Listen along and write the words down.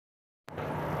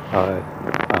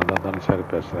நான் தான் தனுஷாரி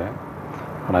பேசுகிறேன்.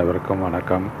 அனைவருக்கும்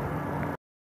வணக்கம்.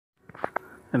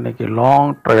 இன்றைக்கி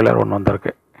லாங் ட்ரெய்லர் ஒன்று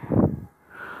வந்திருக்கு.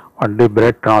 வண்டி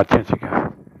பிரேக் நான் வச்சு வச்சுக்க,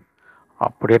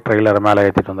 அப்படியே ட்ரெய்லரை மேலே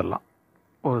ஏற்றிட்டு வந்துடலாம்.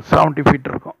 ஒரு 70 feet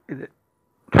இருக்கும். இது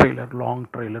ட்ரெய்லர், லாங்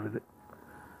ட்ரெய்லர். இது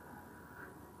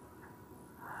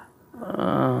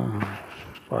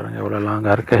பாருங்கள் எவ்வளோ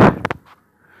லாங்காக இருக்கு.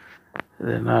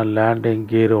 இது என்ன, லேண்டிங்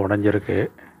கீர் உடஞ்சிருக்கு.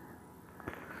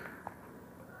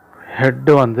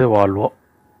 ஹெட்டு வந்து வால்வோ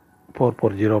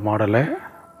 440 மாடலு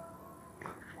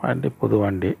வண்டி, புது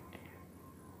வண்டி.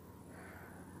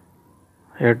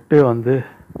 ஹெட்டு வந்து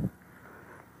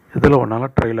இதில்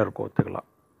ஒன்றாலும் ட்ரெய்லர் கோத்துக்கலாம்.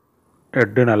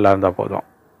 ஹெட்டு நல்லா இருந்தால் போதும்.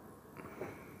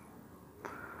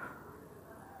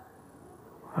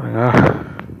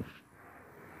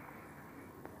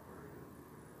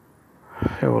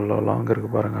 எவ்வளோ லாங்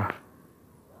இருக்குது பாருங்கள்.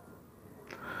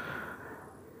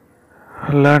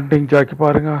 லேண்டிங் ஜாக்கி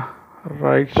பாருங்கள்,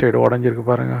 ரைட் சைடு உடஞ்சிருக்கு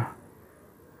பாருங்கள்.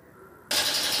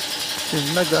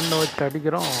 சின்ன கன்று வச்சு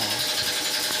அடிக்கிறோம்,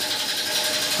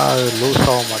 அது லூஸ்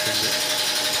ஆக மாட்டேங்குது.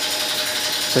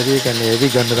 பெரிய கன்று, ஹெவி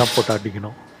கன்று தான் போட்டு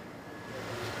அடிக்கணும்.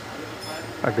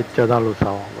 அடித்தா தான் லூஸ்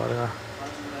ஆகும் பாருங்க.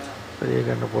 பெரிய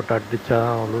கன்று போட்டு அடித்தா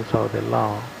தான் லூஸ் ஆகுது.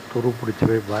 எல்லாம் துரு பிடிச்சி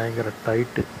போய் பயங்கர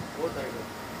டைட்டு.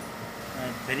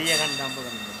 பெரிய கன்று தான்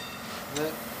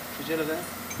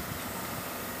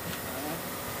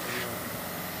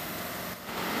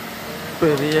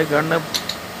பெரிய கன்று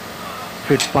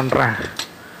ஃபிட் பண்ணுறேன்.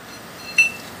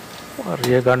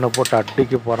 பெரிய கன்று போட்டு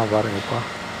அடிக்க போகிறேன் பாருங்க. இப்போ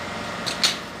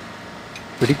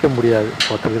பிடிக்க முடியாது.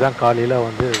 ஒருத்தருக்கு தான் காலையில்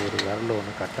வந்து ஒரு விரல்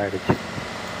ஒன்று கட் ஆகிடுச்சு.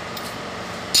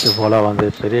 இது போல் வந்து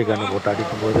பெரிய கன்று போட்டு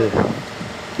அடிக்கும்போது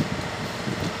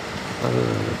அது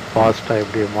ஃபாஸ்ட்டாக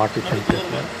எப்படி மாட்டிச்சு,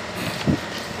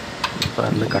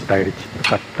 விரல் கட் ஆகிடுச்சு.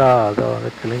 கட்டாக அதை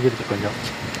வந்து கிழிஞ்சிருச்சு கொஞ்சம்.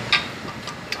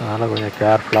 அதனால் கொஞ்சம்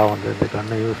கேர்ஃபுல்லாக வந்து இந்த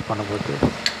கன்னை யூஸ் பண்ணும்போது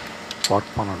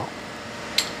ஒர்க் பண்ணணும்.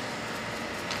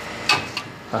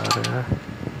 பாருங்க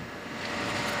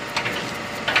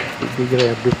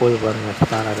சீக்கிரம் எப்படி போகுது பாருங்கள்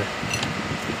ஸ்பேனரு.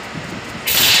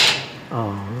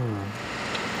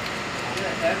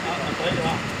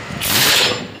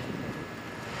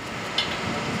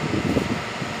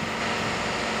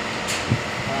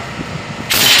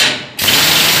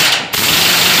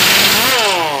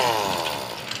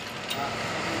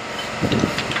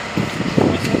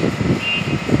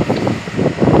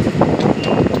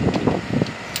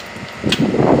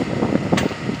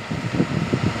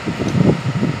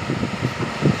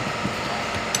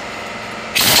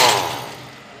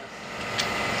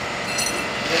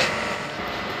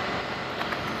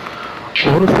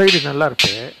 ஒரு சைடு நல்லா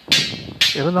இருக்கு,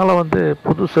 இருந்தாலும் வந்து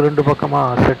புதுசு 2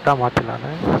 பக்கமாக செட்டாக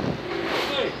மாற்றலான்னு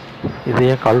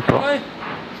இதையே கழட்டுறோம்.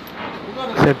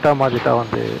 செட்டாக மாற்றிட்டா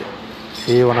வந்து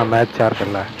ஈவனாக மேட்சாக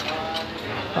இருக்குல்ல,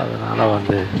 அதனால்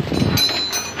வந்து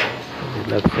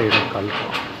லெஃப்ட் சைடு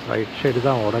கழட்டுறோம். ரைட் சைடு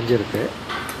தான் உடஞ்சிருக்கு.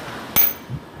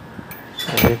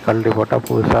 அதே கழட்டி போட்டால்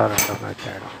புதுசாக 2 மேட்ச்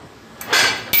ஆகிடும்.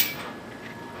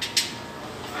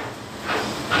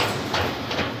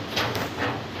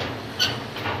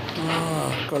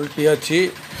 கழட்டியாச்சு,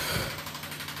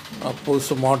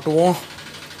 புதுசு மாட்டுவோம்.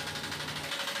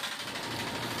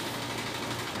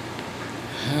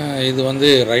 இது வந்து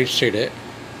ரைட் சைடு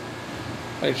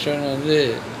வந்து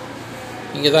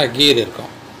இங்கே தான் கீர்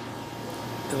இருக்கும்.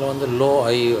 இதில் வந்து லோ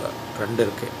ஹை 2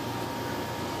 இருக்குது.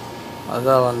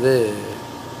 அதான் வந்து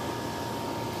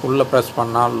உள்ளே ப்ரெஸ்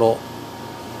பண்ணால் லோ,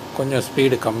 கொஞ்சம்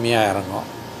ஸ்பீடு கம்மியாக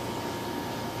இறங்கும்.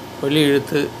 வெளியே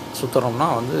இழுத்து சுற்றுறோம்னா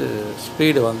வந்து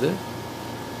ஸ்பீடு வந்து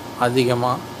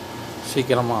அதிகமாக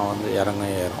சீக்கிரமாக வந்து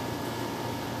ஏறும்.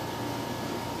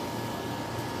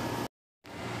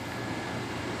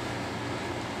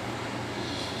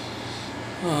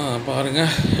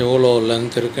 பாருங்கள் எவ்வளோ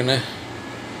லென்த் இருக்குன்னு.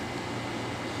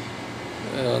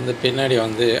 வந்து பின்னாடி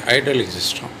வந்து ஹைட்ராலிக்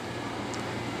சிஸ்டம்.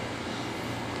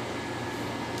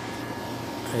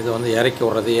 இது வந்து இறக்கி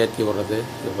விட்றது, ஏற்றி விட்றது.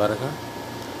 இது பாருங்கள்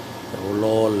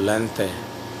எவ்வளோ லென்த்து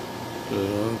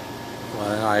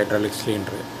பாருங்கள். ஹைட்ராலிக்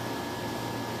சிலிண்ட்ரு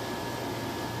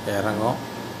இறங்கும்,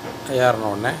 ஏறின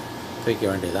உடனே தூக்க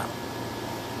வேண்டியதான்.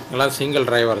 எல்லாம் சிங்கிள்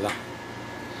டிரைவர் தான்.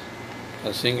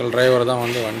 சிங்கிள் டிரைவர் தான்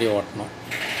வந்து வண்டி ஓட்டணும்.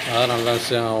 அதை நல்லா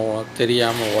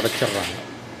தெரியாமல் உடச்சிட்றாங்க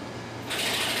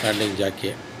லேண்டிங்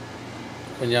ஜாக்கியை.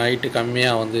 கொஞ்சம் ஹைட்டு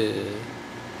கம்மியாக வந்து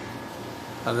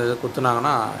அந்த இதை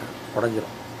குத்துனாங்கன்னா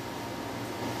உடஞ்சிரும்.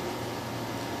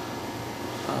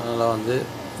 அதனால் வந்து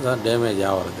இதான் டேமேஜ்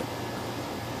ஆகிறது.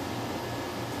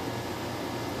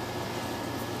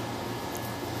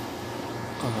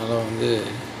 அதனால் வந்து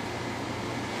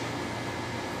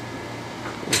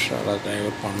உஷாராக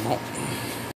டிரைவர் பண்ணோம்.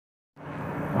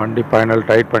 வண்டி ஃபைனல்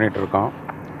டைட் பண்ணிகிட்ருக்கோம்.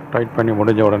 டைட் பண்ணி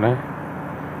முடிஞ்ச உடனே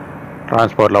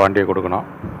டிரான்ஸ்போர்ட்டில் வண்டியை கொடுக்கணும்.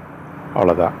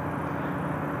 அவ்வளோதான்.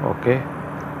 ஓகே,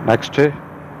 நெக்ஸ்ட்டு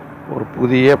ஒரு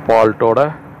புதிய ஃபால்ட்டோட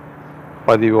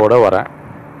பதிவோடு வரேன்.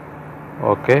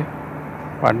 ஓகே,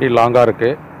 வண்டி லாங்காக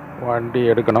இருக்குது, வண்டி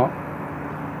எடுக்கணும்,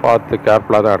 பார்த்து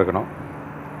கேர்ஃபுல்லாக தான் எடுக்கணும்.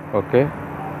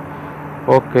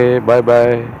 Okay, bye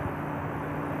bye.